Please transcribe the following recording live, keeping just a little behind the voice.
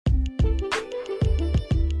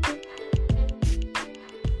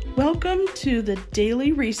Welcome to the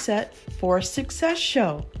Daily Reset for Success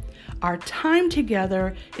show. Our time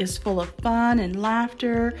together is full of fun and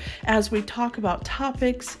laughter as we talk about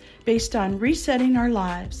topics based on resetting our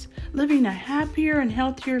lives, living a happier and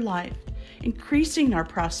healthier life, increasing our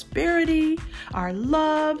prosperity, our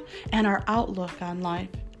love, and our outlook on life.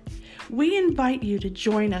 We invite you to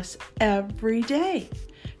join us every day.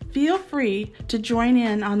 Feel free to join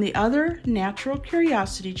in on the other Natural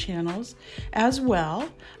Curiosity channels as well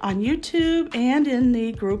on YouTube and in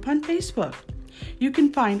the group on Facebook. You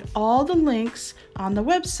can find all the links on the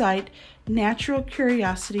website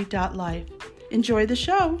naturalcuriosity.life. Enjoy the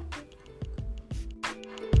show.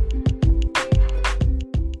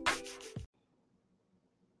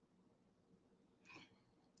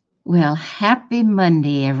 Well, happy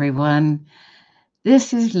Monday, everyone.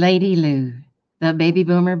 This is Lady Lou, the Baby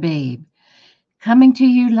Boomer Babe, coming to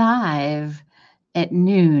you live at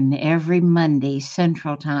noon every Monday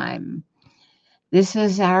Central Time. This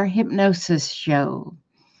is our hypnosis show.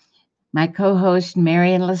 My co-host,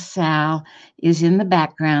 Marian LaSalle, is in the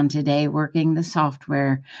background today working the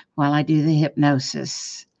software while I do the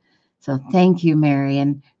hypnosis. So thank you,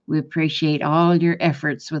 Marian. We appreciate all your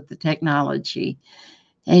efforts with the technology.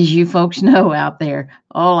 As you folks know out there,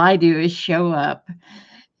 all I do is show up.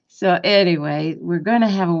 So anyway, we're going to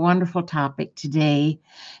have a wonderful topic today.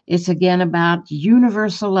 It's again about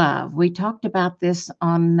universal love. We talked about this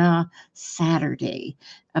on Saturday,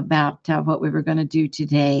 about what we were going to do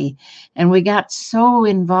today. And we got so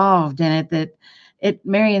involved in it that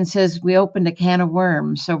Marian says we opened a can of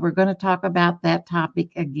worms. So we're going to talk about that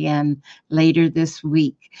topic again later this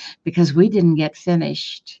week because we didn't get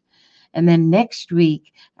finished. And then next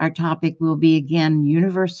week, our topic will be again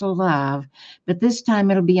universal love, but this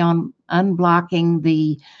time it'll be on unblocking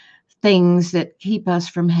the things that keep us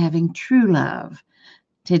from having true love.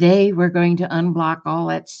 Today, we're going to unblock all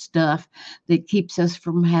that stuff that keeps us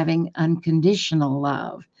from having unconditional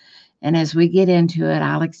love. And as we get into it,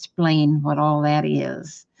 I'll explain what all that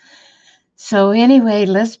is. So anyway,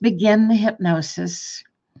 let's begin the hypnosis.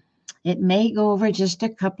 It may go over just a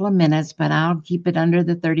couple of minutes, but I'll keep it under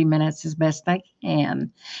the 30 minutes as best I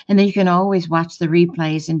can. And then you can always watch the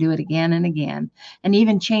replays and do it again and again, and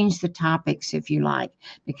even change the topics if you like,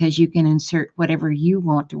 because you can insert whatever you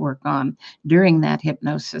want to work on during that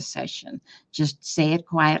hypnosis session. Just say it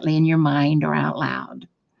quietly in your mind or out loud.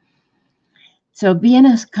 So be in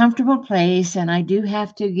a comfortable place, and I do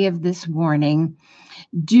have to give this warning.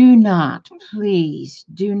 Please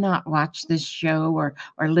do not watch this show or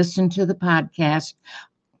listen to the podcast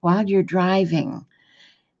while you're driving.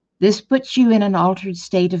 This puts you in an altered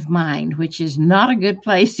state of mind, which is not a good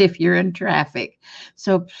place if you're in traffic.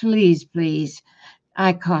 So please,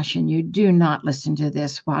 I caution you, do not listen to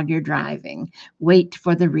this while you're driving. Wait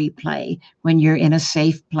for the replay when you're in a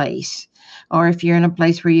safe place. Or if you're in a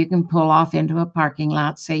place where you can pull off into a parking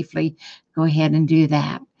lot safely, go ahead and do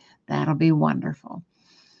that. That'll be wonderful.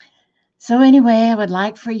 So anyway, I would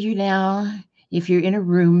like for you now, if you're in a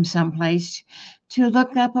room someplace, to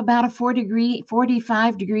look up about a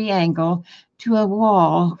 45-degree angle to a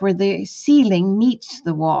wall where the ceiling meets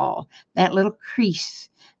the wall, that little crease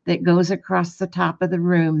that goes across the top of the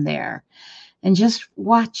room there. And just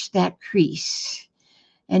watch that crease.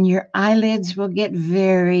 And your eyelids will get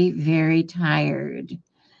very, very tired.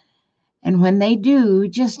 And when they do,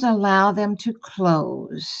 just allow them to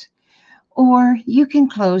close. Or you can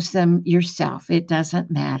close them yourself. It doesn't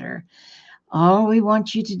matter. All we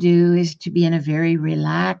want you to do is to be in a very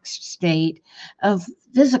relaxed state of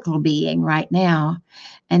physical being right now.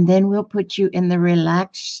 And then we'll put you in the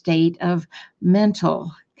relaxed state of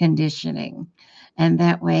mental conditioning. And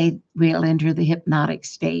that way we'll enter the hypnotic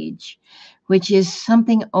stage, which is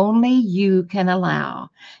something only you can allow.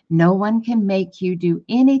 No one can make you do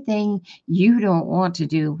anything you don't want to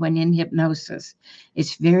do when in hypnosis.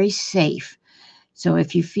 It's very safe. So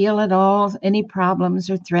if you feel at all any problems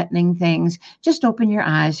or threatening things, just open your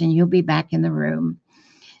eyes and you'll be back in the room.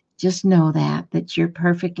 Just know that you're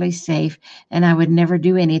perfectly safe, and I would never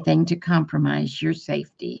do anything to compromise your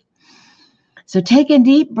safety. So take a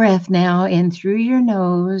deep breath now in through your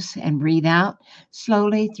nose and breathe out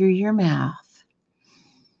slowly through your mouth.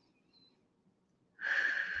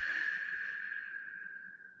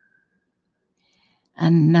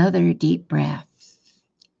 Another deep breath.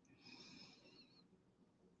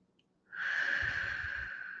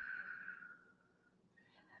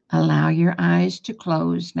 Allow your eyes to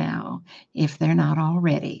close now if they're not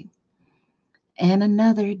already. And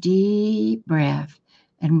another deep breath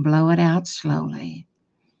and blow it out slowly.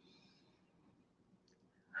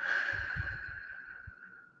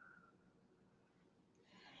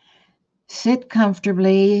 Sit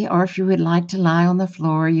comfortably, or if you would like to lie on the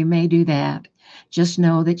floor, you may do that. Just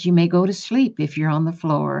know that you may go to sleep if you're on the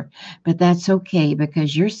floor, but that's okay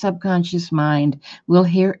because your subconscious mind will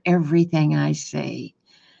hear everything I say.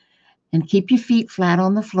 And keep your feet flat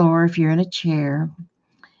on the floor if you're in a chair,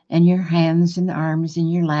 and your hands and arms in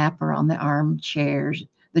your lap or on the armchairs,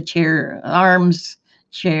 the chair, arms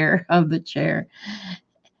chair of the chair.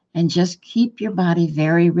 And just keep your body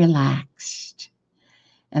very relaxed.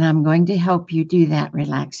 And I'm going to help you do that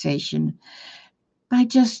relaxation by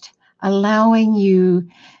just allowing you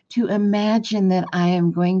to imagine that I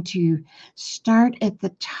am going to start at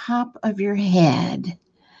the top of your head,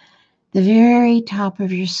 the very top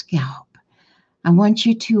of your scalp. I want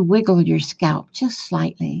you to wiggle your scalp just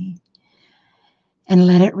slightly and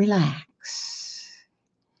let it relax.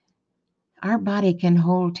 Our body can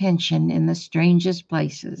hold tension in the strangest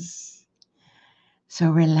places.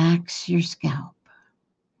 So relax your scalp.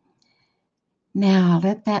 Now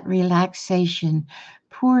let that relaxation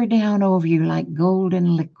pour down over you like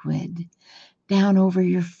golden liquid, down over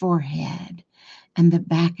your forehead and the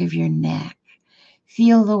back of your neck.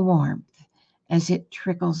 Feel the warmth as it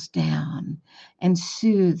trickles down and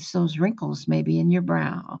soothes those wrinkles maybe in your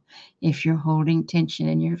brow if you're holding tension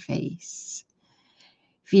in your face.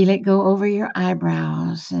 Feel it go over your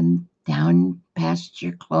eyebrows and down past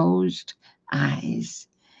your closed eyes,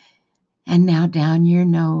 and now down your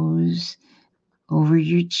nose, over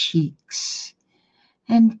your cheeks,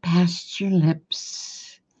 and past your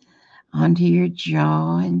lips, onto your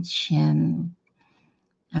jaw and chin.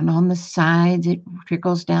 And on the sides, it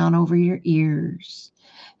trickles down over your ears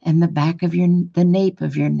and the back of the nape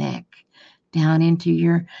of your neck, down into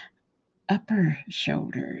your upper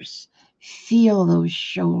shoulders. Feel those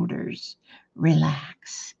shoulders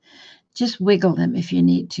relax. Just wiggle them if you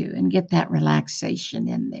need to and get that relaxation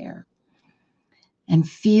in there. And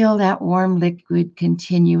feel that warm liquid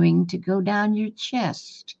continuing to go down your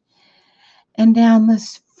chest and down the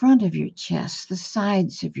front of your chest, the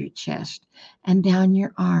sides of your chest, and down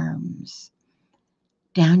your arms,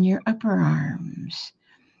 down your upper arms.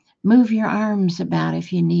 Move your arms about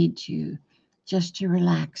if you need to, just to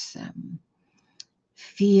relax them.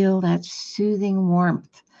 Feel that soothing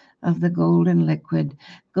warmth of the golden liquid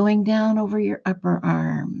going down over your upper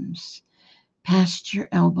arms, past your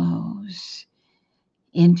elbows,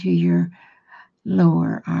 into your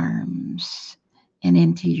lower arms, and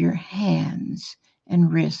into your hands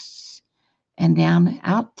and wrists, and down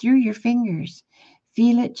out through your fingers.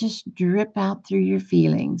 Feel it just drip out through your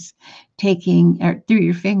through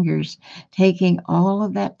your fingers, taking all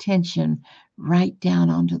of that tension right down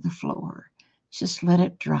onto the floor. Just let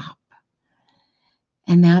it drop.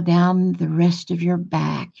 And now down the rest of your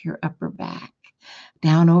back, your upper back,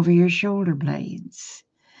 down over your shoulder blades,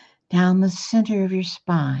 down the center of your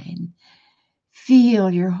spine. Feel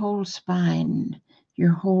your whole spine,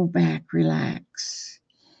 your whole back relax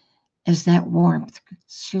as that warmth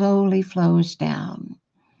slowly flows down.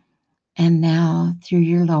 And now through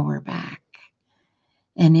your lower back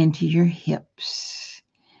and into your hips.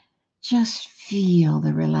 Just feel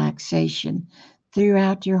the relaxation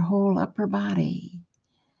throughout your whole upper body.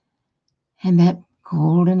 And that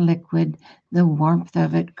golden liquid, the warmth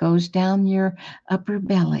of it goes down your upper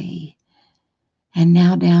belly and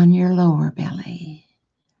now down your lower belly.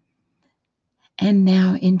 And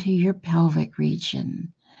now into your pelvic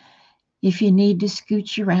region. If you need to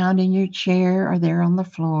scooch around in your chair or there on the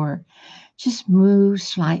floor, just move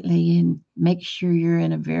slightly and make sure you're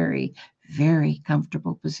in a very, very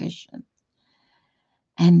comfortable position.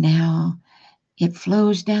 And now it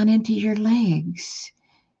flows down into your legs.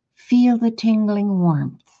 Feel the tingling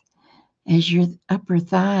warmth as your upper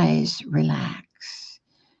thighs relax.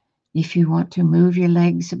 If you want to move your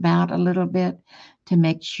legs about a little bit to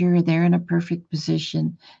make sure they're in a perfect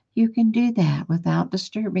position, you can do that without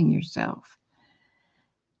disturbing yourself.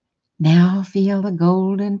 Now feel the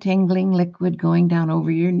golden tingling liquid going down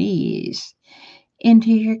over your knees,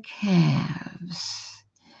 into your calves,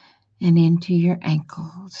 and into your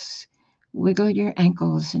ankles. Wiggle your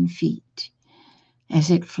ankles and feet as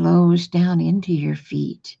it flows down into your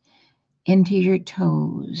feet, into your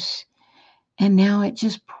toes. And now it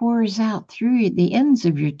just pours out through the ends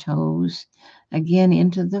of your toes, again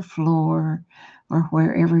into the floor or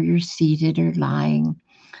wherever you're seated or lying.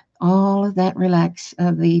 All of that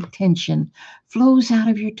the tension flows out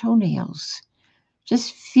of your toenails.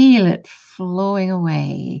 Just feel it flowing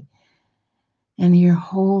away. And your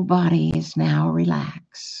whole body is now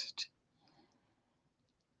relaxed.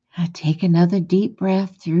 Now take another deep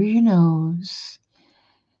breath through your nose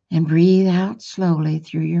and breathe out slowly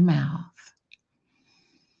through your mouth.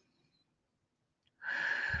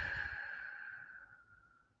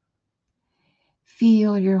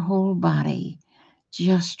 Feel your whole body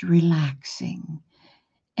just relaxing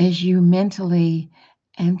as you mentally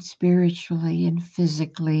and spiritually and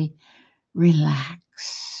physically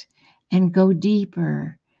relax and go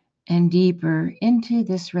deeper and deeper into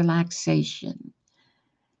this relaxation.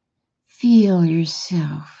 Feel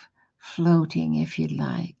yourself floating if you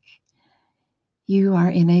like. You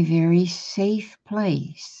are in a very safe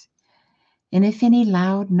place. And if any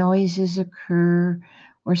loud noises occur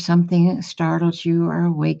or something startles you or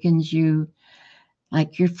awakens you,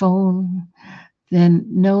 like your phone, then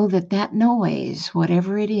know that that noise,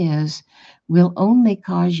 whatever it is, will only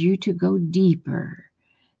cause you to go deeper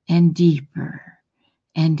and deeper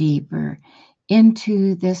and deeper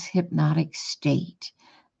into this hypnotic state,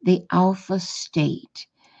 the alpha state.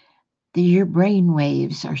 Your brain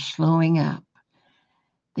waves are slowing up.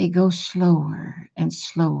 They go slower and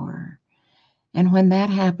slower. And when that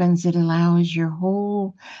happens, it allows your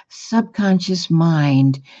whole subconscious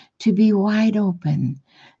mind to be wide open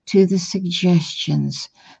to the suggestions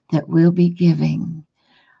that we'll be giving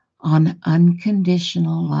on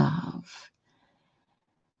unconditional love.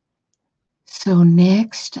 So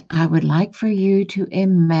next, I would like for you to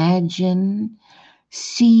imagine,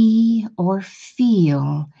 see, or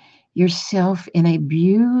feel yourself in a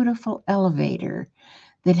beautiful elevator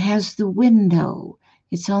that has the window.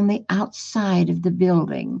 It's on the outside of the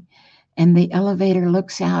building, and the elevator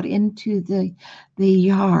looks out into the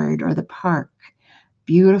yard or the park.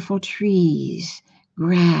 Beautiful trees,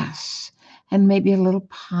 grass, and maybe a little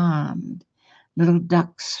pond, little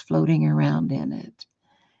ducks floating around in it.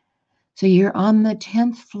 So you're on the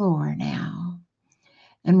 10th floor now,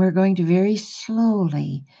 and we're going to very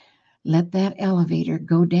slowly let that elevator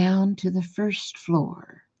go down to the first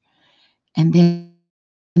floor, and then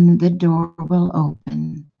the door will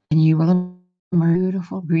open, and you will emerge in a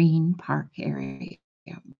beautiful green park area.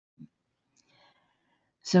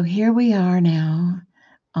 So here we are now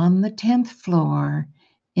on the 10th floor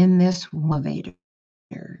in this elevator.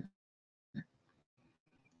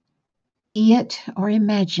 See it or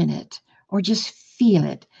imagine it or just feel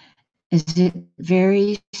it as it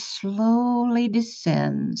very slowly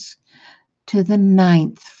descends to the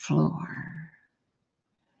 9th floor,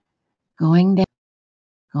 going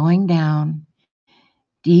down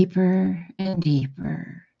deeper and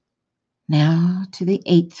deeper. Now to the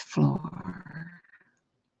 8th floor,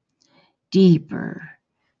 deeper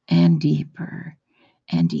and deeper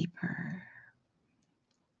and deeper,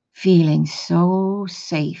 feeling so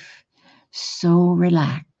safe, so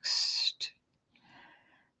relaxed.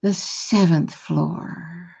 The 7th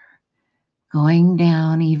floor, going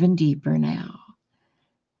down even deeper now,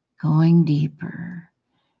 going deeper,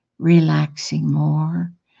 relaxing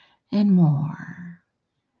more and more.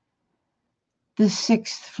 The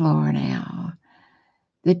 6th floor now,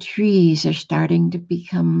 the trees are starting to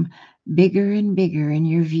become bigger and bigger in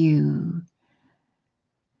your view.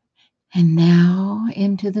 And now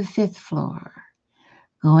into the 5th floor,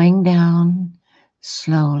 going down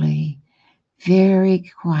slowly, very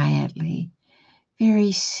quietly,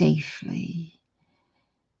 very safely.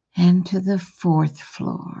 And to the 4th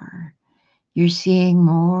floor, you're seeing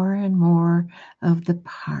more and more of the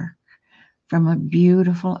park from a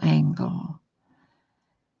beautiful angle.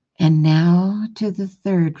 And now to the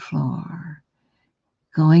 3rd floor,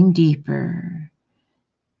 going deeper,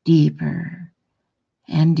 deeper,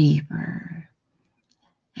 and deeper.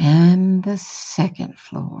 And the 2nd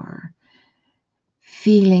floor,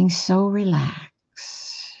 feeling so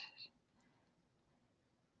relaxed.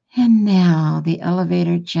 And now the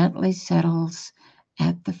elevator gently settles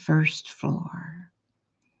at the 1st floor.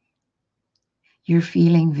 You're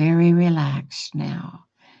feeling very relaxed now,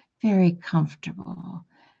 very comfortable,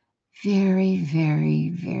 very, very,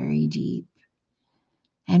 very deep,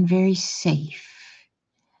 and very safe.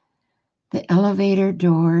 The elevator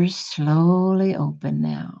doors slowly open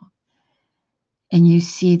now, and you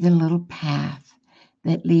see the little path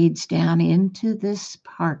that leads down into this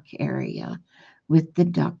park area with the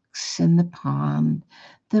ducks in the pond.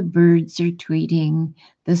 The birds are tweeting.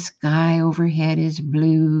 The sky overhead is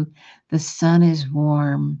blue. The sun is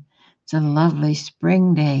warm. It's a lovely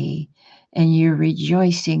spring day, and you're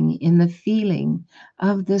rejoicing in the feeling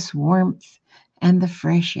of this warmth and the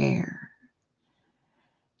fresh air.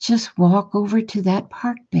 Just walk over to that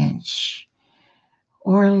park bench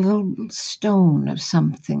or a little stone of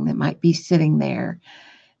something that might be sitting there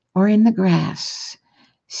or in the grass.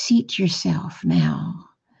 Seat yourself now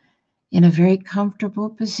in a very comfortable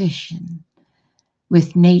position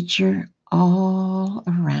with nature all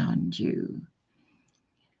around you.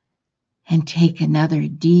 And take another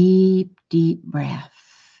deep, deep breath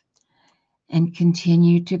and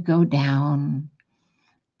continue to go down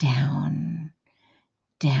down,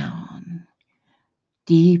 down,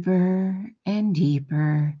 deeper and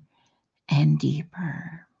deeper and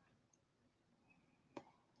deeper.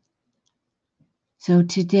 So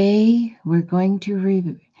today we're going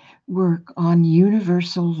to work on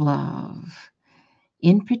universal love,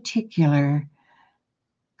 in particular,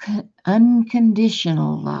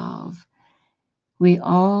 unconditional love. We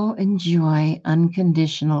all enjoy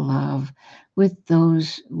unconditional love with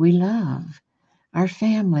those we love, our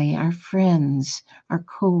family, our friends, our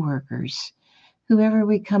coworkers, whoever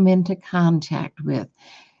we come into contact with.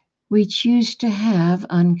 We choose to have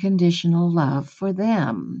unconditional love for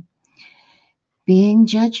them. Being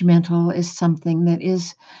judgmental is something that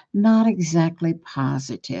is not exactly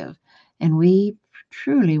positive, and we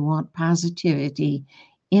truly want positivity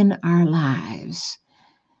in our lives.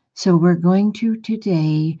 So we're going to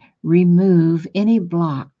today remove any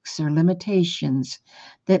blocks or limitations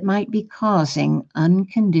that might be causing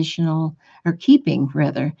unconditional, or keeping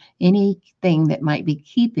rather, anything that might be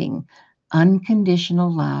keeping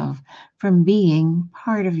unconditional love from being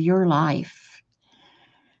part of your life.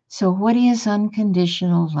 So what is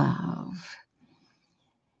unconditional love?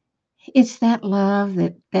 It's that love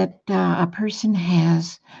that a person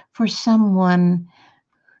has for someone,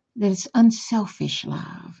 that's unselfish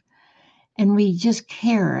love. And we just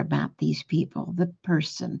care about these people, the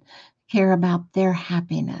person, care about their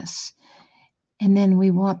happiness. And then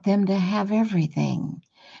we want them to have everything.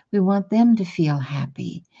 We want them to feel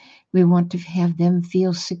happy. We want to have them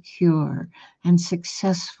feel secure and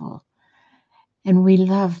successful. And we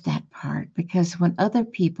love that part, because when other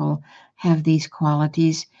people have these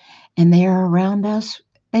qualities and they are around us,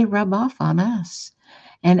 they rub off on us.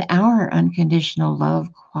 And our unconditional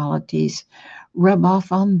love qualities rub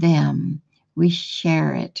off on them. We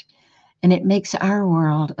share it, and it makes our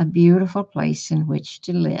world a beautiful place in which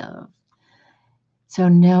to live. So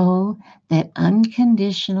know that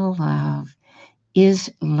unconditional love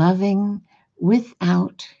is loving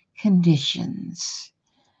without conditions.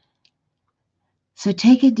 So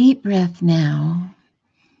take a deep breath now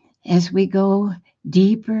as we go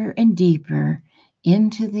deeper and deeper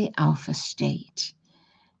into the alpha state,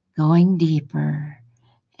 going deeper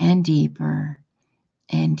and deeper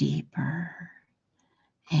and deeper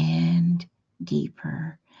and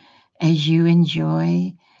deeper as you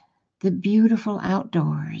enjoy the beautiful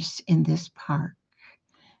outdoors in this park,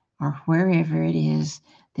 or wherever it is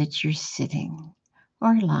that you're sitting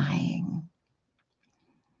or lying.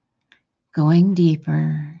 Going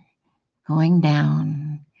deeper, going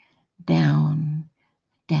down, down,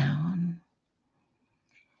 down.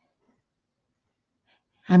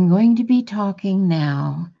 I'm going to be talking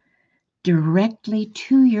now directly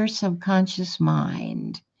to your subconscious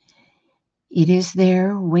mind. It is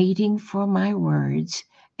there waiting for my words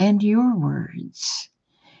and your words.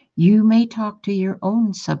 You may talk to your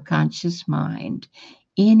own subconscious mind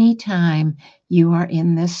anytime you are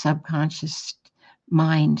in this subconscious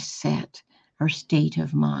mindset or state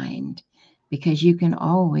of mind, because you can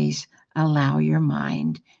always allow your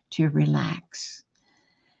mind to relax.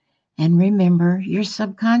 And remember, your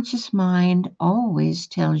subconscious mind always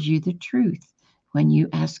tells you the truth when you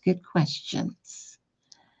ask it questions.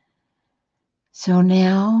 So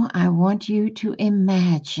now I want you to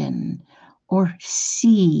imagine or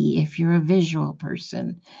see, if you're a visual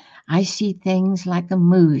person. I see things like a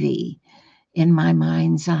movie in my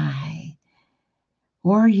mind's eye.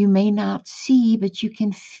 Or you may not see, but you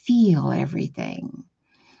can feel everything.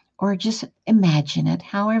 Or just imagine it,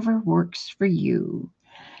 however works for you.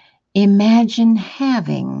 Imagine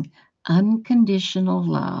having unconditional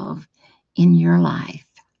love in your life.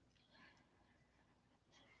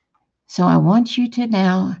 So I want you to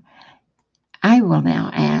now, I will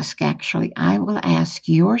ask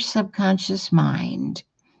your subconscious mind,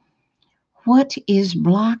 what is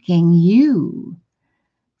blocking you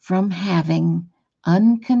from having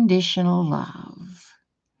unconditional love?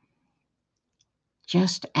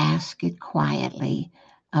 Just ask it quietly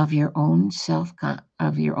of your own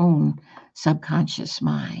subconscious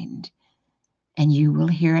mind, and you will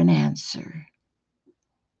hear an answer.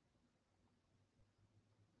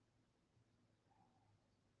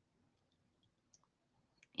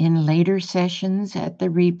 In later sessions at the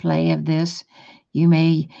replay of this, you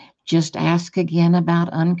may just ask again about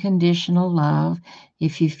unconditional love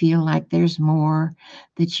if you feel like there's more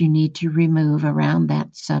that you need to remove around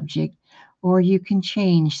that subject, or you can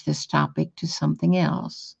change this topic to something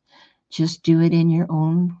else. Just do it in your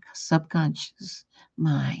own subconscious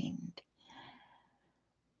mind.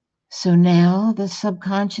 So now the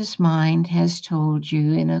subconscious mind has told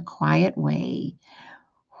you in a quiet way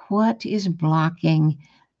what is blocking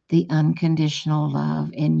the unconditional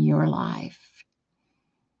love in your life.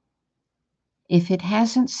 If it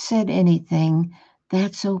hasn't said anything,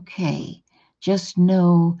 that's okay. Just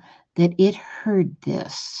know that it heard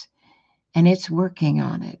this and it's working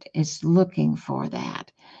on it. It's looking for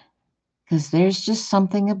that. Because there's just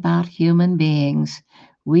something about human beings.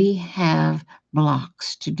 We have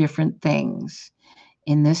blocks to different things.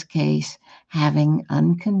 In this case, having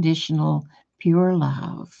unconditional, pure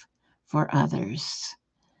love for others.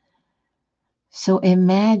 So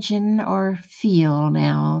imagine or feel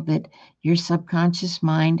now that your subconscious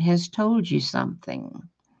mind has told you something.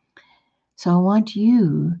 So I want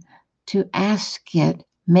you to ask it,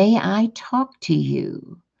 may I talk to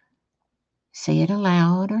you? Say it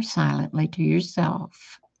aloud or silently to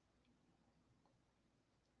yourself.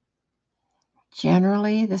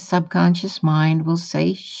 Generally, the subconscious mind will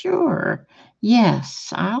say, sure,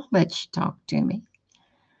 yes, I'll let you talk to me.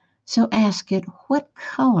 So ask it, what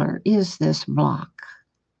color is this block?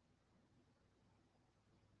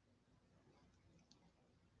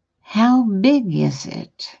 How big is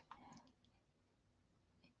it?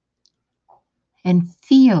 And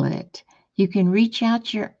feel it. You can reach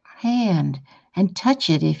out your hand and touch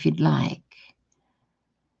it if you'd like.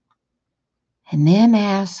 And then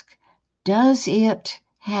ask, does it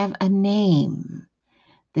have a name,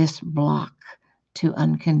 this block to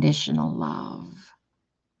unconditional love?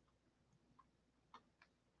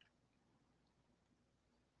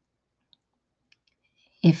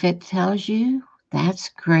 If it tells you, that's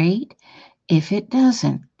great. If it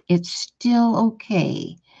doesn't, it's still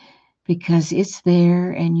okay because it's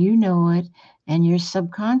there and you know it, and your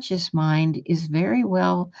subconscious mind is very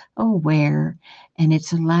well aware, and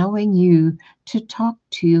it's allowing you to talk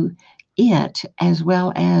to it as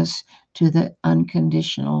well as to the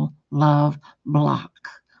unconditional love block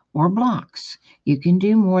or blocks. You can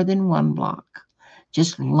do more than one block.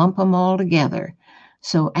 Just lump them all together.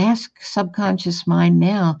 So ask subconscious mind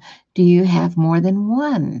now, do you have more than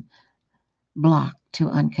one block to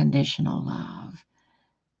unconditional love?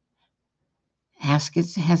 Ask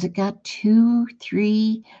it, has it got 2,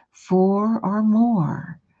 3, 4, or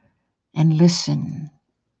more? And listen.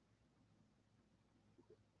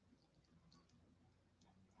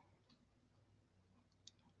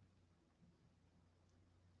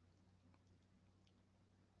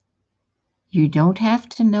 You don't have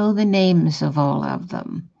to know the names of all of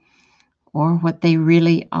them or what they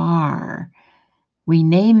really are. We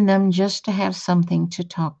name them just to have something to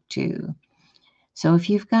talk to. So if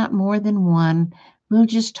you've got more than one, we'll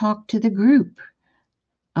just talk to the group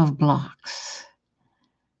of blocks.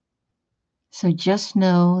 So just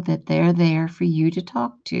know that they're there for you to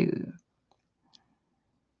talk to.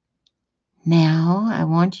 Now I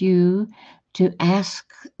want you to ask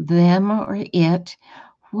them or it,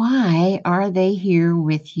 why are they here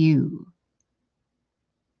with you?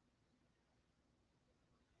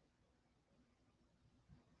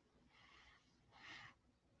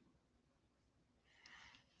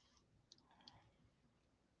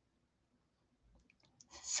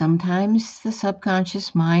 Sometimes the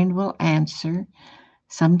subconscious mind will answer.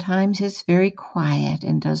 Sometimes it's very quiet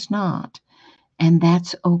and does not. And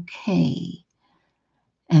that's okay.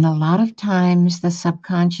 And a lot of times the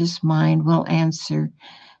subconscious mind will answer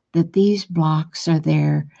that these blocks are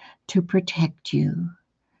there to protect you.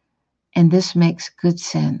 And this makes good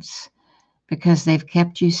sense because they've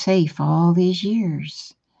kept you safe all these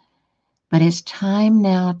years. But it's time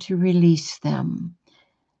now to release them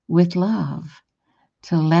with love,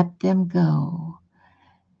 to let them go,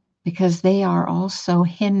 because they are also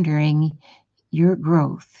hindering your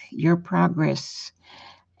growth, your progress,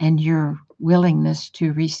 and your willingness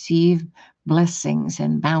to receive blessings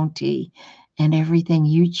and bounty and everything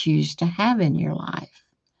you choose to have in your life.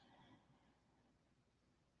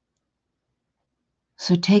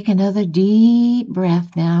 So take another deep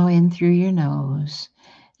breath now in through your nose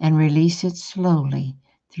and release it slowly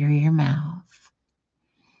through your mouth.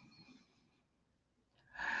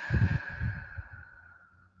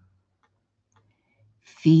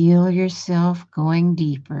 Feel yourself going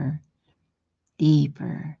deeper,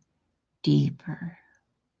 deeper, deeper.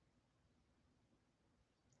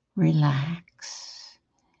 Relax,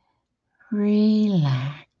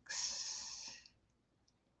 relax.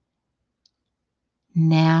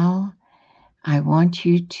 Now I want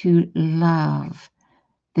you to love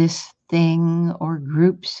this thing or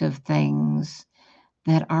groups of things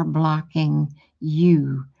that are blocking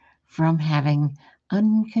you from having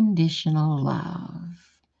unconditional love.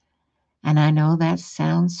 And I know that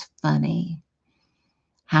sounds funny.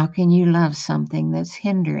 How can you love something that's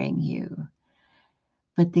hindering you?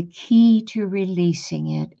 But the key to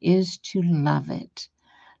releasing it is to love it.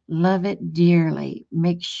 Love it dearly.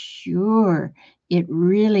 Make sure it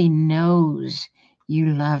really knows you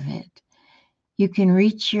love it. You can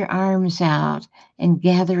reach your arms out and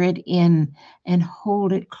gather it in and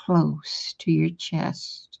hold it close to your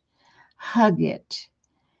chest. Hug it,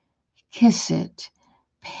 kiss it,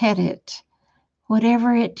 pet it,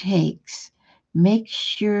 whatever it takes. Make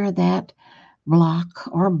sure that block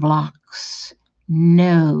or blocks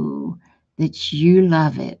know that you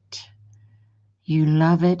love it. You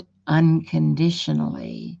love it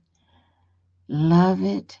unconditionally. Love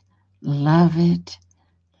it, love it,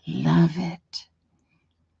 love it,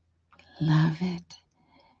 love it.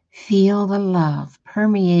 Feel the love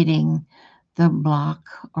permeating the block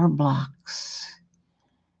or blocks.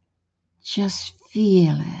 Just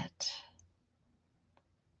feel it.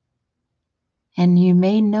 And you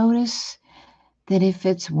may notice that if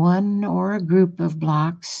it's one or a group of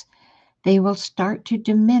blocks, they will start to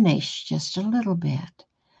diminish just a little bit.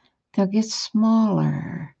 They'll get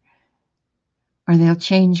smaller or they'll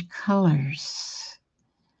change colors.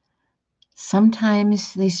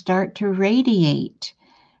 Sometimes they start to radiate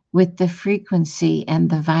with the frequency and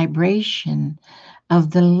the vibration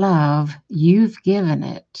of the love you've given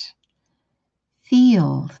it.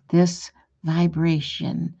 Feel this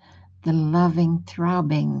vibration, the loving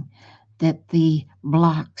throbbing that the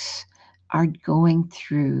blocks are going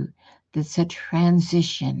through. That's a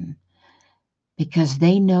transition because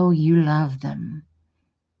they know you love them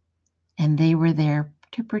and they were there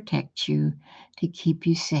to protect you, to keep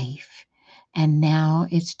you safe. And now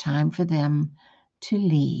it's time for them to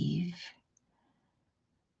leave.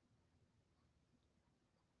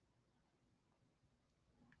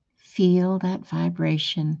 Feel that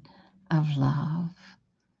vibration of love.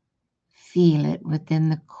 Feel it within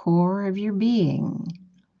the core of your being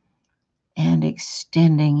and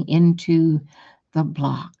extending into the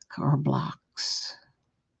block or blocks.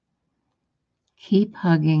 Keep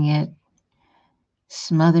hugging it,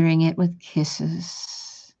 smothering it with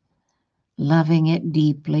kisses, loving it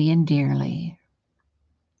deeply and dearly.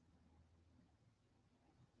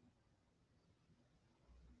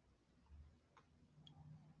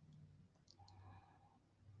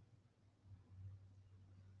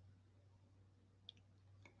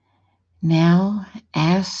 Now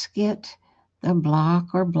ask it, the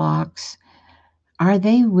block or blocks, are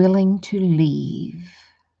they willing to leave?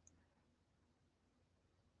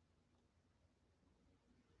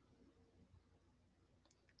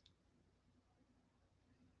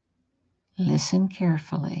 Listen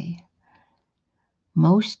carefully.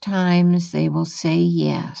 Most times they will say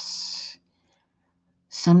yes.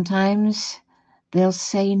 Sometimes they'll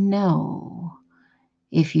say no.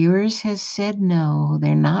 If yours has said no,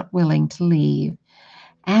 they're not willing to leave,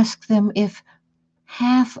 ask them if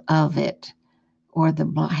half of it or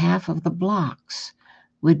half of the blocks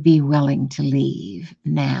would be willing to leave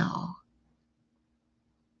now.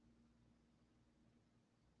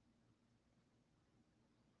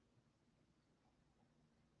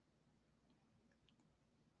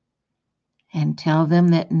 And tell them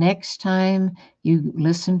that next time you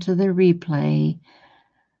listen to the replay,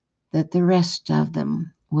 that the rest of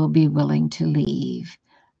them will be willing to leave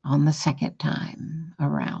on the second time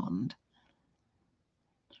around.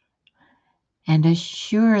 And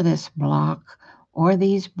assure this block or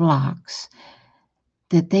these blocks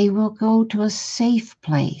that they will go to a safe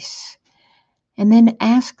place. And then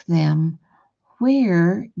ask them,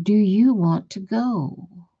 where do you want to go?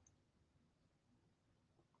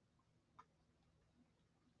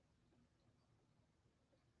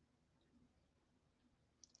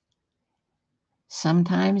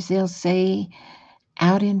 Sometimes they'll say,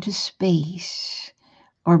 out into space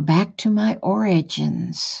or back to my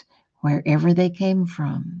origins, wherever they came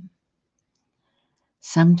from.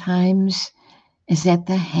 Sometimes is at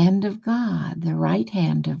the hand of God, the right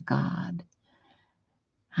hand of God.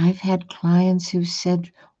 I've had clients who've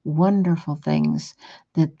said wonderful things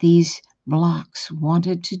that these blocks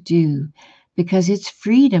wanted to do because it's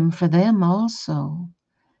freedom for them also.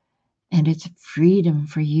 And it's freedom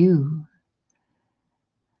for you.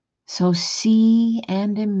 So see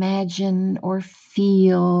and imagine or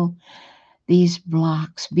feel these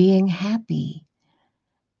blocks being happy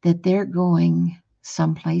that they're going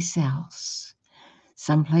someplace else,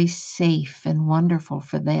 someplace safe and wonderful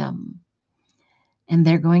for them. And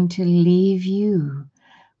they're going to leave you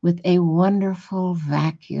with a wonderful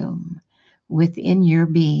vacuum within your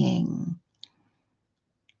being.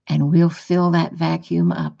 And we'll fill that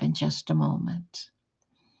vacuum up in just a moment.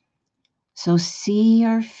 So see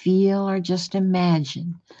or feel or just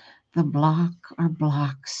imagine the block or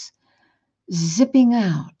blocks zipping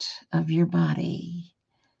out of your body,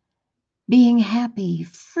 being happy,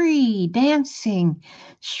 free, dancing,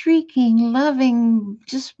 shrieking, loving,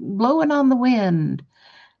 just blowing on the wind.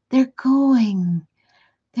 They're going,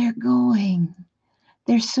 they're going.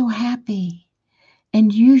 They're so happy.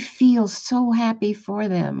 And you feel so happy for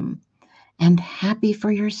them and happy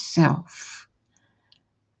for yourself.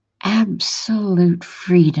 Absolute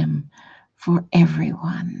freedom for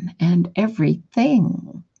everyone and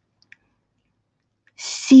everything.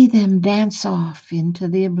 See them dance off into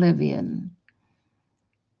the oblivion.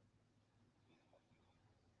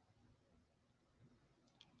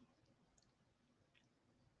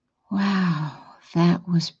 Wow, that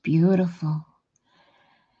was beautiful.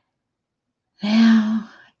 Now,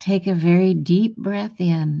 take a very deep breath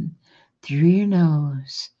in through your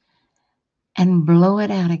nose and blow it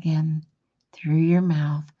out again through your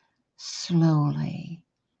mouth slowly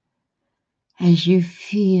as you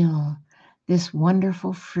feel this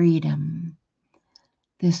wonderful freedom,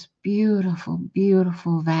 this beautiful,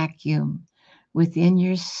 beautiful vacuum within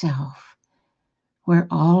yourself where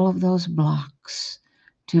all of those blocks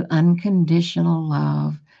to unconditional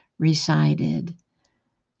love resided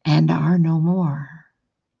and are no more.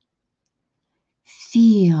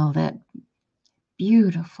 Feel that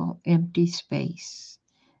beautiful empty space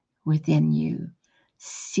within you.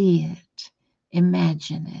 See it,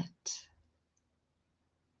 imagine it.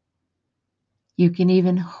 You can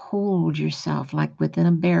even hold yourself like within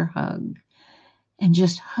a bear hug and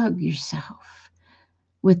just hug yourself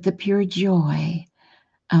with the pure joy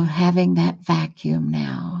of having that vacuum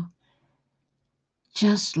now.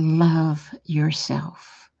 Just love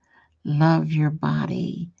yourself, love your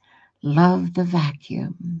body, love the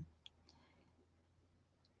vacuum.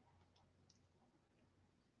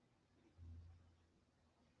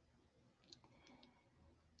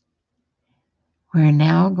 We're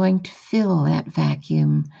now going to fill that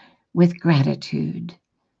vacuum with gratitude.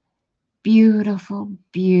 Beautiful,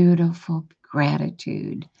 beautiful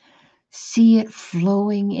gratitude. See it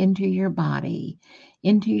flowing into your body,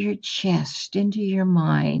 into your chest, into your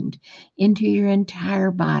mind, into your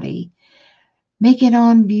entire body. Make it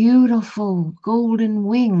on beautiful golden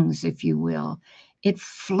wings, if you will. It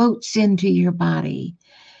floats into your body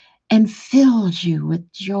and fills you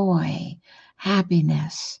with joy,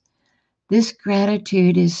 happiness. This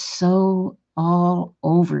gratitude is so all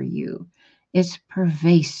over you. It's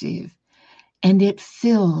pervasive, and it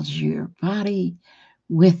fills your body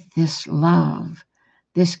with this love,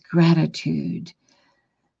 this gratitude.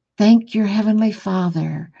 Thank your Heavenly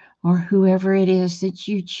Father or whoever it is that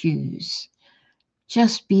you choose.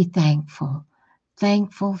 Just be thankful,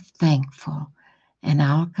 thankful, thankful. And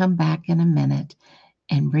I'll come back in a minute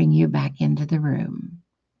and bring you back into the room.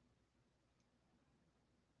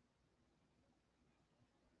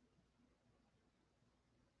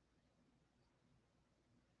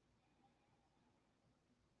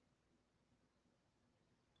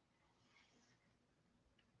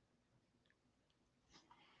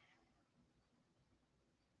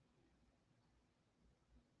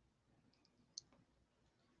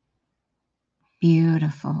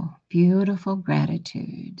 Beautiful, beautiful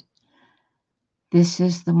gratitude. This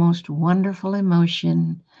is the most wonderful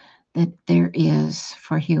emotion that there is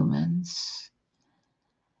for humans.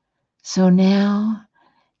 So now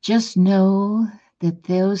just know that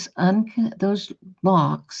those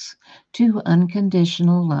blocks to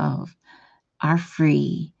unconditional love are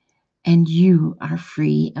free, and you are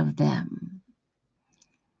free of them.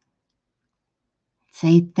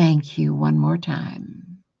 Say thank you one more time.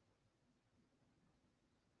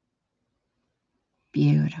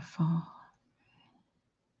 Beautiful.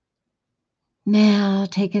 Now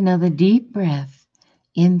take another deep breath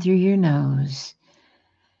in through your nose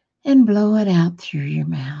and blow it out through your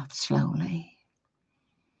mouth slowly.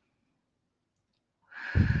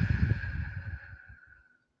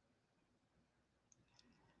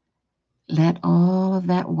 Let all of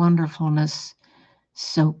that wonderfulness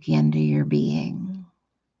soak into your being.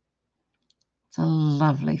 It's a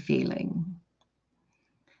lovely feeling.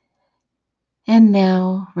 And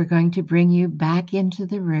now we're going to bring you back into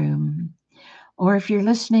the room. Or if you're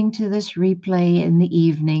listening to this replay in the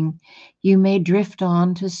evening, you may drift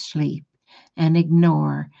on to sleep and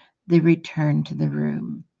ignore the return to the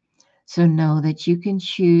room. So know that you can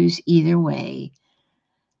choose either way.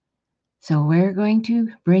 So we're going to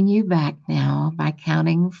bring you back now by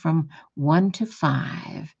counting from 1 to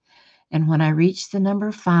 5. And when I reach the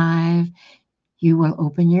number 5, you will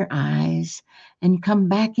open your eyes and come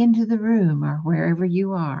back into the room or wherever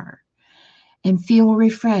you are and feel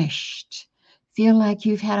refreshed. Feel like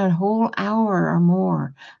you've had a whole hour or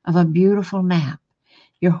more of a beautiful nap.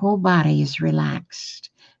 Your whole body is relaxed,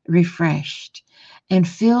 refreshed, and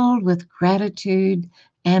filled with gratitude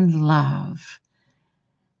and love.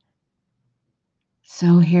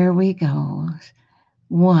 So here we go.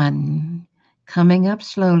 1, coming up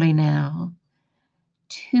slowly now.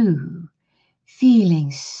 2,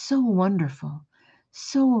 feeling so wonderful,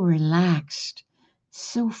 so relaxed,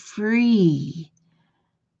 so free,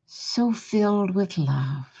 so filled with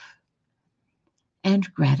love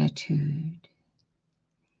and gratitude.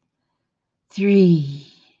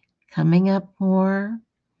 3, coming up more.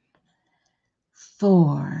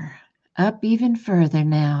 4, up even further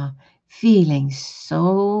now, feeling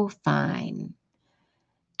so fine.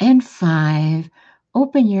 And 5,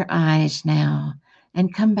 open your eyes now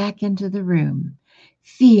and come back into the room,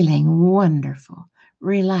 feeling wonderful,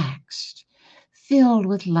 relaxed, filled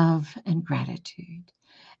with love and gratitude,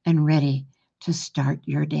 and ready to start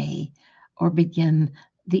your day or begin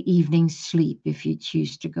the evening sleep if you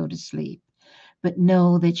choose to go to sleep. But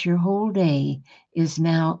know that your whole day is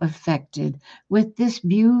now affected with this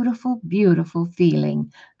beautiful, beautiful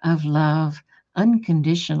feeling of love,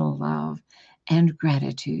 unconditional love, and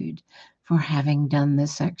gratitude for having done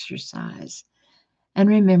this exercise. And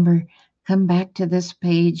remember, come back to this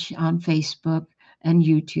page on Facebook and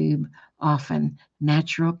YouTube often,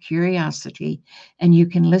 Natural Curiosity, and you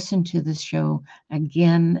can listen to the show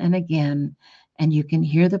again and again, and you can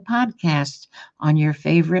hear the podcasts on your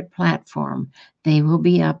favorite platform. They will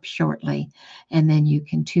be up shortly, and then you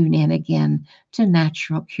can tune in again to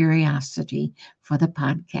Natural Curiosity for the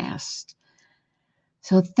podcast.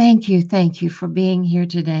 So thank you for being here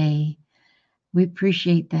today. We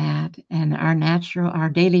appreciate that. And our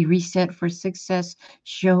daily Reset for Success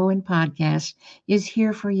show and podcast is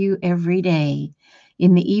here for you every day.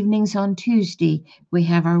 In the evenings on Tuesday, we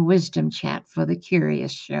have our wisdom chat for the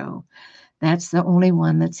Curious Show. That's the only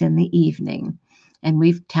one that's in the evening. And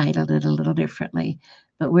we've titled it a little differently.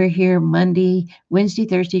 But we're here Monday, Wednesday,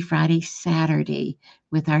 Thursday, Friday, Saturday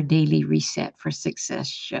with our daily Reset for Success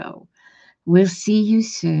show. We'll see you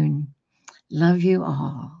soon. Love you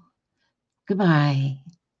all. Goodbye.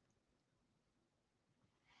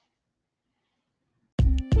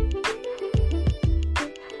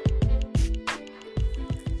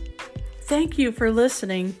 Thank you for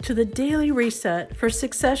listening to the Daily Reset for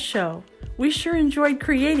Success show. We sure enjoyed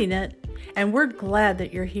creating it, and we're glad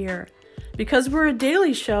that you're here. Because we're a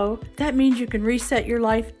daily show, that means you can reset your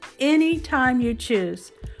life anytime you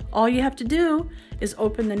choose. All you have to do is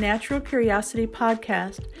open the Natural Curiosity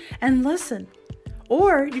podcast and listen.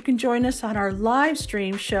 Or you can join us on our live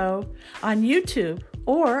stream show on YouTube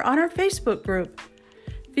or on our Facebook group.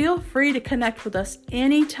 Feel free to connect with us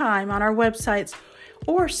anytime on our websites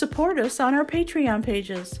or support us on our Patreon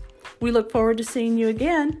pages. We look forward to seeing you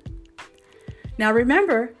again. Now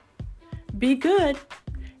remember, be good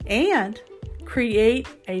and create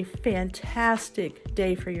a fantastic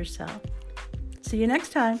day for yourself. See you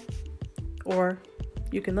next time, or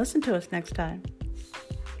you can listen to us next time.